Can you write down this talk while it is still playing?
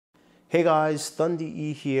Hey guys,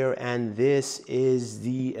 ThinQ here, and this is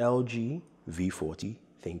the LG V40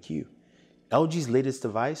 ThinQ. LG's latest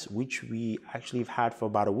device, which we actually have had for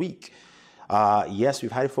about a week. Yes,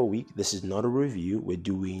 we've had it for a week. This is not a review. We're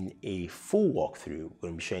doing a full walkthrough. We're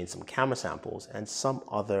going to be showing some camera samples and some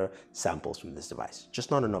other samples from this device.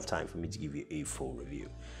 Just not enough time for me to give you a full review.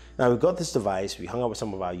 Now, we got this device. We hung out with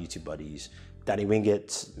some of our YouTube buddies, Danny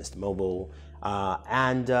Wingett, Mr. Mobile,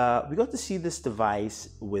 and we got to see this device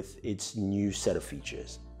with its new set of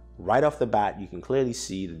features. Right off the bat, you can clearly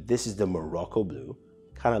see that this is the Morocco blue.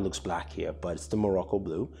 Kind of looks black here, but it's the Morocco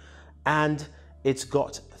blue. And it's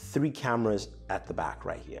got 3 cameras at the back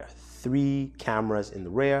right here. 3 cameras in the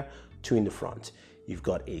rear, 2 in the front. You've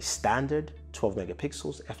got a standard 12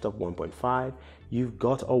 megapixels f-stop 1.5. You've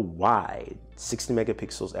got a wide 60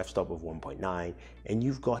 megapixels f-stop of 1.9, and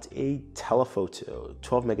you've got a telephoto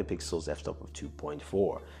 12 megapixels f-stop of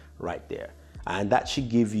 2.4 right there. And that should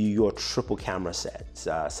give you your triple camera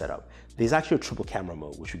setup. There's actually a triple camera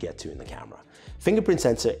mode, which we get to in the camera. Fingerprint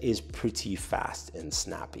sensor is pretty fast and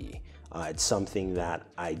snappy. It's something that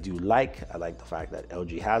I do like. I like the fact that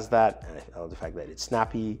LG has that, and I like the fact that it's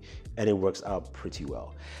snappy and it works out pretty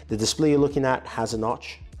well. The display you're looking at has a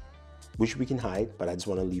notch, which we can hide, but I just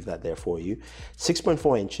want to leave that there for you.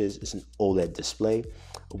 6.4 inches is an OLED display,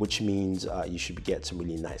 which means you should get some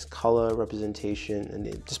really nice color representation, and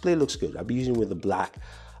the display looks good. I'll be using with a black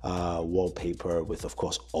wallpaper with, of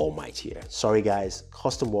course, All Might here. Sorry guys,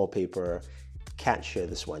 custom wallpaper. Can't share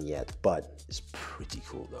this one yet, but it's pretty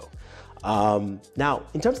cool though. Now,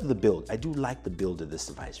 in terms of the build, I do like the build of this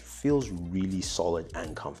device. It feels really solid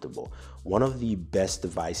and comfortable. One of the best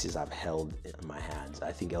devices I've held in my hands.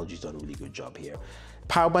 I think LG's done a really good job here.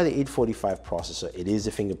 Powered by the 845 processor, it is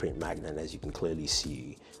a fingerprint magnet, as you can clearly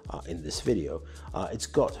see in this video. It's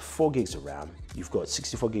got 4 gigs of RAM. You've got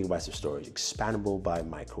 64 gigabytes of storage, expandable by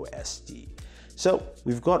micro SD. So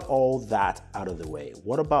we've got all that out of the way.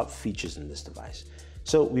 What about features in this device?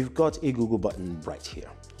 So we've got a Google button right here.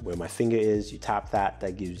 Where my finger is, you tap that,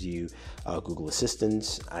 that gives you Google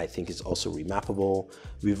Assistant. I think it's also remappable.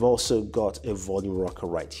 We've also got a volume rocker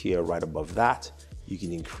right here, right above that. You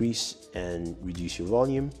can increase and reduce your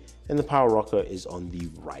volume, and the power rocker is on the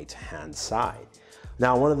right-hand side.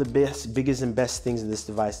 Now, one of the biggest and best things in this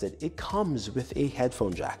device that it comes with a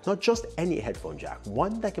headphone jack, not just any headphone jack,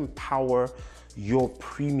 one that can power your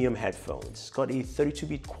premium headphones. It's got a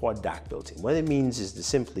 32-bit quad DAC built in. What it means is that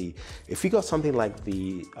simply, if you got something like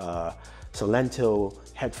the Salento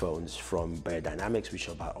headphones from Beyerdynamics, which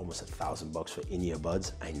are about almost $1,000 for in-ear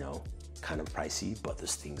buds, I know, kind of pricey, but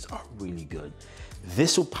those things are really good.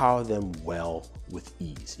 This will power them well with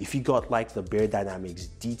ease. If you got like the Beyerdynamics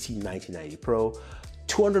DT1990 Pro,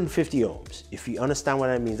 250 ohms. If you understand what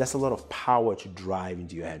I mean, that's a lot of power to drive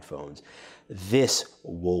into your headphones. This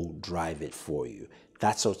will drive it for you.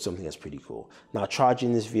 That's something that's pretty cool. Now,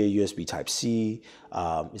 charging this via USB Type-C.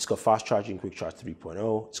 It's got fast charging, quick charge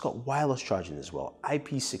 3.0. It's got wireless charging as well,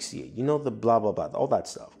 IP68. You know, the blah, blah, blah, all that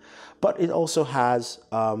stuff. But it also has,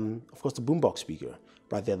 of course, the boombox speaker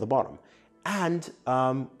right there at the bottom. And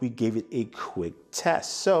we gave it a quick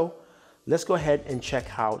test. So let's go ahead and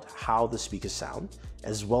check out how the speakers sound,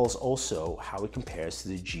 as well as also how it compares to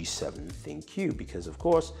the G7 ThinQ, because of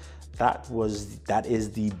course, that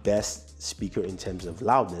is the best speaker in terms of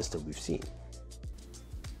loudness that we've seen.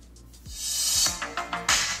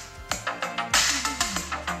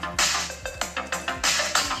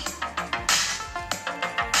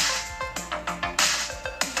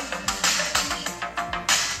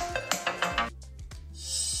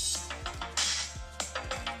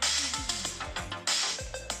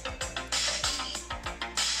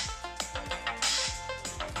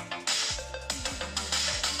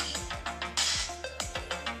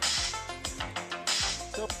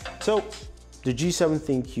 So the G7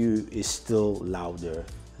 ThinQ is still louder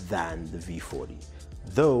than the V40,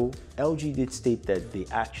 though LG did state that they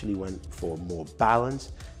actually went for more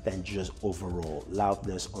balance than just overall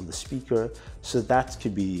loudness on the speaker. So that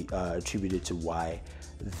could be attributed to why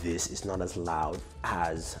this is not as loud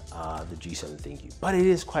as the G7 ThinQ. But it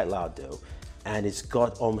is quite loud though, and it's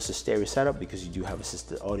got almost a stereo setup because you do have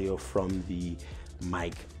assisted audio from the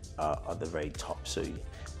mic at the very top. So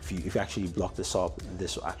if you actually block this up,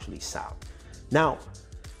 this will actually sound. Now,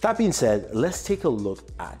 that being said, let's take a look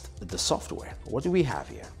at the software. What do we have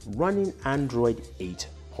here? Running Android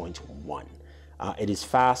 8.1. It is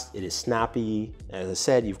fast, it is snappy. As I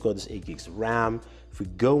said, you've got this 8 gigs of RAM. If we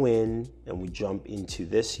go in and we jump into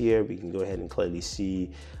this here, we can go ahead and clearly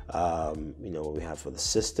see, what we have for the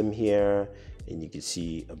system here. And you can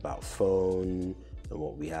see about phone, and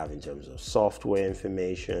what we have in terms of software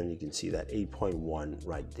information. You can see that 8.1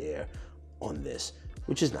 right there on this,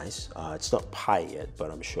 which is nice. It's not Pi yet, but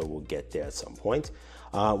I'm sure we'll get there at some point.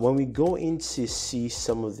 When we go in to see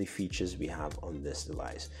some of the features we have on this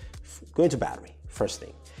device, go into battery, first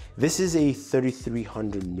thing. This is a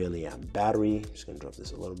 3300 milliamp battery. I'm just gonna drop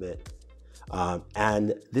this a little bit.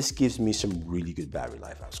 And this gives me some really good battery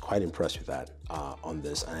life. I was quite impressed with that on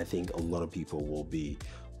this, and I think a lot of people will be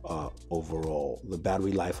overall. The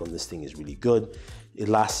battery life on this thing is really good. It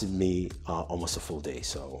lasted me almost a full day,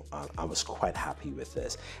 so I was quite happy with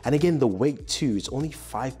this. And again, the weight too, it's only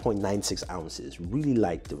 5.96 ounces, really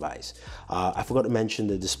light device. I forgot to mention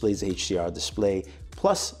the display is HDR display,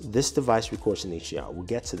 plus this device records in HDR. We'll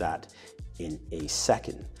get to that in a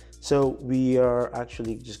second. So we are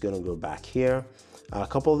actually just gonna go back here. A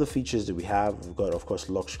couple of the features that we have, we've got of course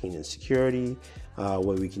lock screen and security,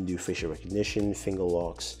 where we can do facial recognition, finger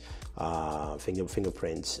locks,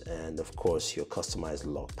 fingerprints, and of course your customized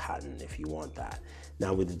lock pattern if you want that.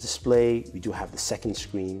 Now with the display, we do have the second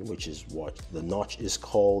screen, which is what the notch is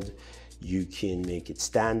called. You can make it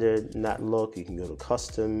standard in that look, you can go to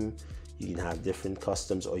custom, you can have different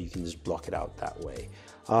customs, or you can just block it out that way.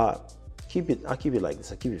 I'll keep it like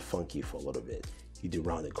this, I'll keep it funky for a little bit. You do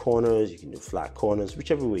rounded corners, you can do flat corners,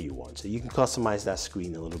 whichever way you want. So you can customize that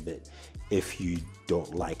screen a little bit if you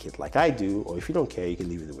don't like it like I do, or if you don't care, you can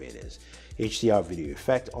leave it the way it is. HDR video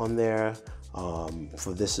effect on there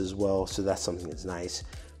for this as well, so that's something that's nice.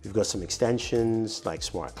 We've got some extensions like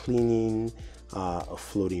smart cleaning, a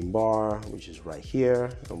floating bar, which is right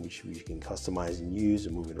here, which we can customize and use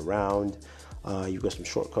and move it around. You've got some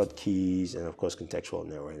shortcut keys and of course contextual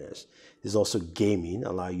narrowness. There's also gaming,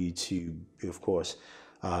 allow you to, of course,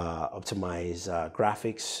 optimize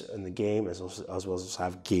graphics in the game, as well as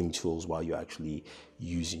have game tools while you're actually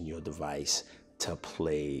using your device to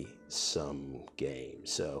play some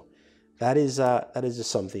games. So that is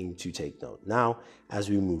just something to take note. Now,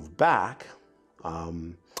 as we move back,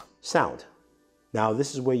 sound. Now,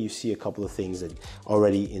 this is where you see a couple of things that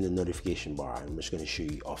already in the notification bar. I'm just going to show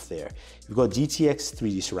you off there. You've got DTX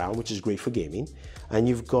 3D surround, which is great for gaming. And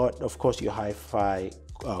you've got, of course, your hi-fi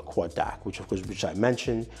quad DAC, which I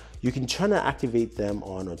mentioned. You can turn and activate them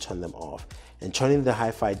on or turn them off. And turning the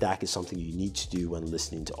hi-fi DAC is something you need to do when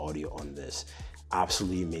listening to audio on this.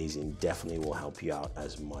 Absolutely amazing. Definitely will help you out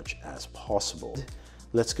as much as possible.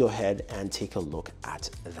 Let's go ahead and take a look at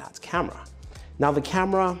that camera. Now, the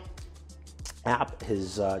camera app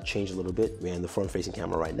has changed a little bit. We're in the front-facing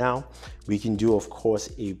camera right now. We can do, of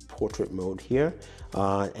course, a portrait mode here.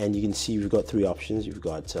 And you can see we've got three options. You've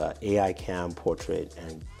got AI cam, portrait,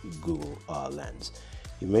 and Google lens.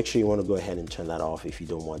 You make sure you want to go ahead and turn that off if you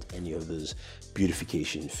don't want any of those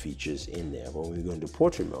beautification features in there. But when we go into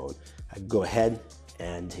portrait mode, I can go ahead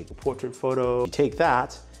and take a portrait photo. You take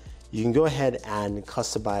that, you can go ahead and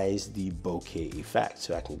customize the bokeh effect.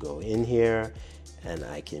 So I can go in here and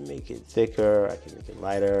I can make it thicker, I can make it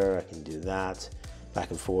lighter, I can do that,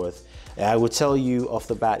 back and forth. And I would tell you off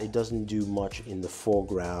the bat, it doesn't do much in the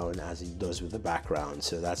foreground as it does with the background,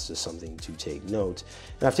 so that's just something to take note.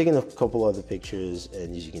 And I've taken a couple other pictures,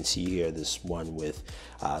 and as you can see here, this one with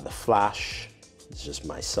the flash, it's just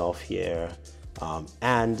myself here.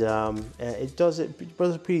 It does a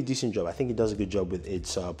pretty decent job. I think it does a good job with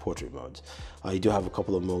its portrait modes. You do have a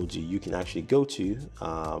couple of modes you can actually go to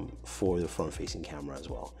for the front-facing camera as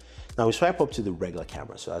well. Now we swipe up to the regular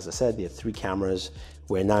camera. So as I said, there are three cameras.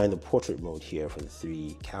 We're now in the portrait mode here for the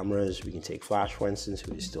three cameras. We can take Flash, for instance,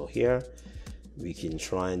 who is still here. We can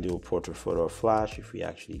try and do a portrait photo of Flash if we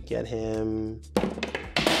actually get him.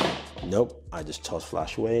 Nope, I just tossed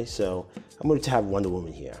Flash away. So I'm going to have Wonder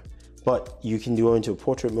Woman here. But you can go into a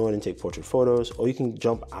portrait mode and take portrait photos, or you can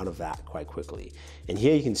jump out of that quite quickly. And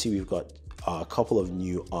here you can see we've got a couple of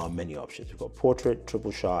new menu options. We've got portrait,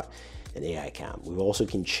 triple shot, and AI cam. We also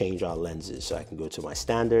can change our lenses. So I can go to my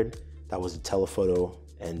standard, that was the telephoto,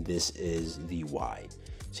 and this is the wide.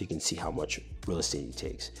 So you can see how much real estate it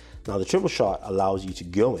takes. Now the triple shot allows you to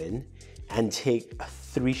go in and take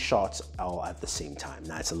 3 shots all at the same time.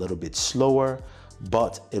 Now it's a little bit slower,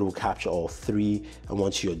 but it will capture all 3. And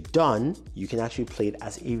once you're done, you can actually play it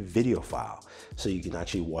as a video file. So you can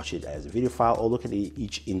actually watch it as a video file or look at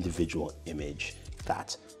each individual image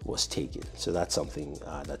that was taken. So that's something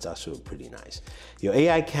that's also pretty nice. Your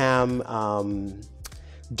AI cam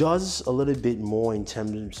does a little bit more in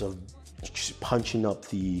terms of punching up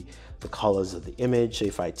the colors of the image. So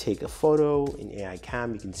if I take a photo in AI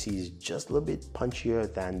cam, you can see it's just a little bit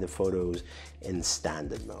punchier than the photos in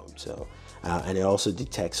standard mode. So and it also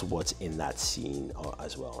detects what's in that scene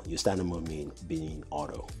as well. Your standard mode being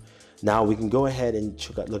auto. Now we can go ahead and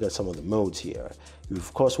look at some of the modes here.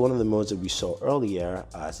 Of course, one of the modes that we saw earlier,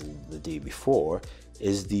 as in the day before,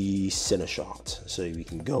 is the cine shot. So we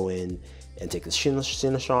can go in and take the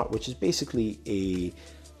cine shot, which is basically a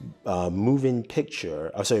moving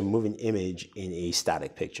image in a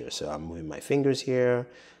static picture. So I'm moving my fingers here.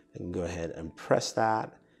 I can go ahead and press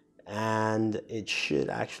that, and it should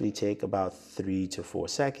actually take about 3 to 4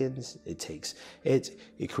 seconds. It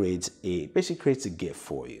basically creates a GIF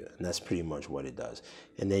for you, and that's pretty much what it does.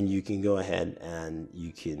 And then you can go ahead and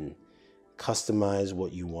you can customize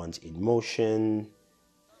what you want in motion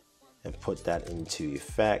and put that into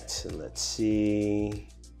effect. And let's see.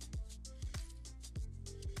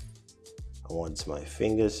 I want my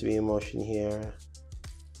fingers to be in motion here.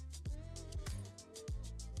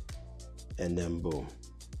 And then boom,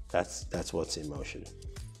 that's what's in motion.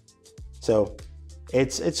 So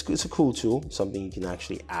it's a cool tool, something you can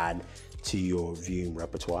actually add to your viewing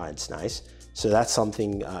repertoire. It's nice. So that's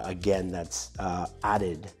something again that's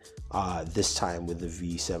added this time with the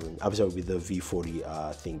with the V40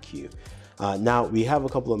 ThinQ. Now we have a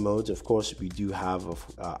couple of modes. Of course, we do have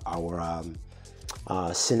our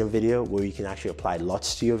cine video, where you can actually apply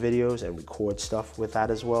LUTs to your videos and record stuff with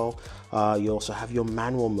that as well. You also have your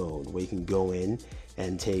manual mode, where you can go in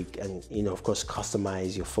and take and, you know, of course,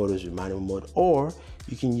 customize your photos with manual mode, or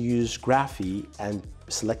you can use Graphy and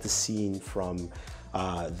select a scene from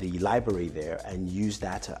the library there and use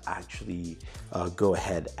that to actually go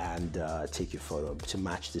ahead and take your photo to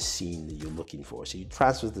match the scene that you're looking for. So you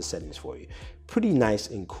transfer the settings for you. Pretty nice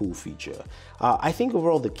and cool feature. I think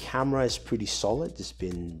overall the camera is pretty solid. It's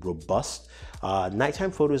been robust.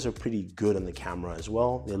 Nighttime photos are pretty good on the camera as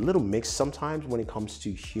well. They're a little mixed sometimes when it comes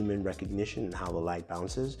to human recognition and how the light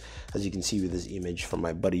bounces. As you can see with this image from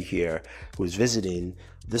my buddy here who's visiting,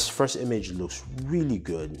 this first image looks really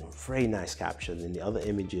good, very nice caption. And the other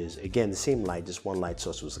images, again, the same light, just one light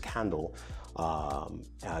source was a candle,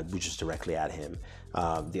 which is directly at him.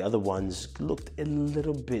 The other ones looked a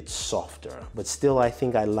little bit softer, but still I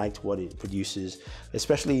think I liked what it produces,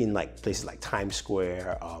 especially in like places like Times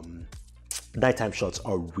Square. Nighttime shots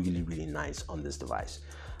are really, really nice on this device.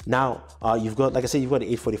 Now, you've got, like I said, you've got an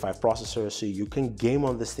 845 processor, so you can game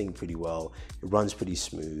on this thing pretty well. It runs pretty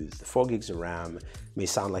smooth. 4 gigs of RAM may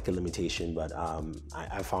sound like a limitation, but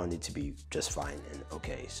I found it to be just fine and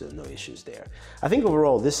okay, so no issues there. I think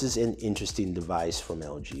overall, this is an interesting device from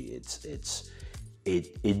LG.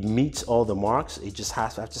 It meets all the marks. I just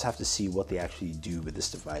have to see what they actually do with this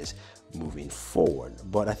device moving forward.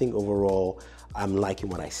 But I think overall, I'm liking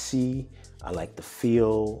what I see. I like the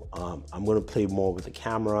feel. I'm going to play more with the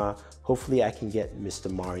camera. Hopefully I can get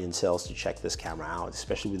Mr. Marian Sales to check this camera out,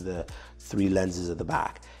 especially with the 3 lenses at the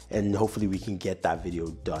back. And hopefully we can get that video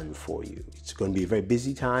done for you. It's going to be a very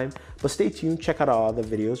busy time, but stay tuned. Check out our other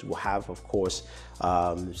videos. We'll have, of course,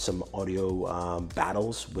 some audio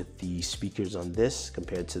battles with the speakers on this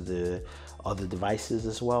compared to the other devices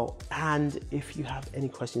as well. And if you have any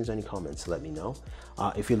questions or any comments, let me know.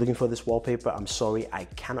 If you're looking for this wallpaper, I'm sorry, I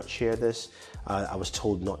cannot share this. I was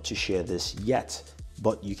told not to share this yet,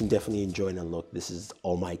 but you can definitely enjoy and look. This is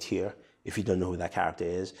All Might here, if you don't know who that character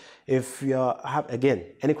is. If you have, again,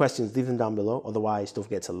 any questions, leave them down below. Otherwise, don't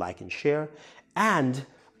forget to like and share. And,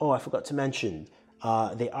 oh, I forgot to mention,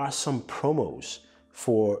 there are some promos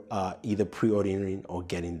for either pre-ordering or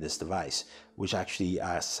getting this device, which actually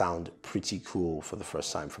sound pretty cool for the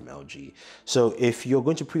first time from LG. So if you're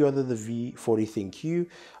going to pre-order the V40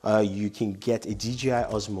 ThinQ, you can get a DJI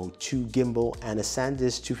Osmo 2 gimbal and a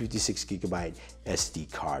SanDisk 256GB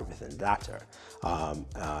SD card with an adapter.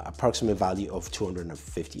 Approximate value of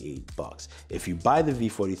 $258. If you buy the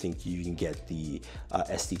V40 ThinQ, you can get the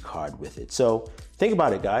SD card with it. So think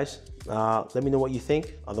about it, guys. Let me know what you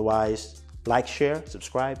think. Otherwise, like, share,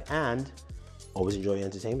 subscribe, and always enjoy your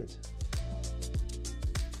entertainment.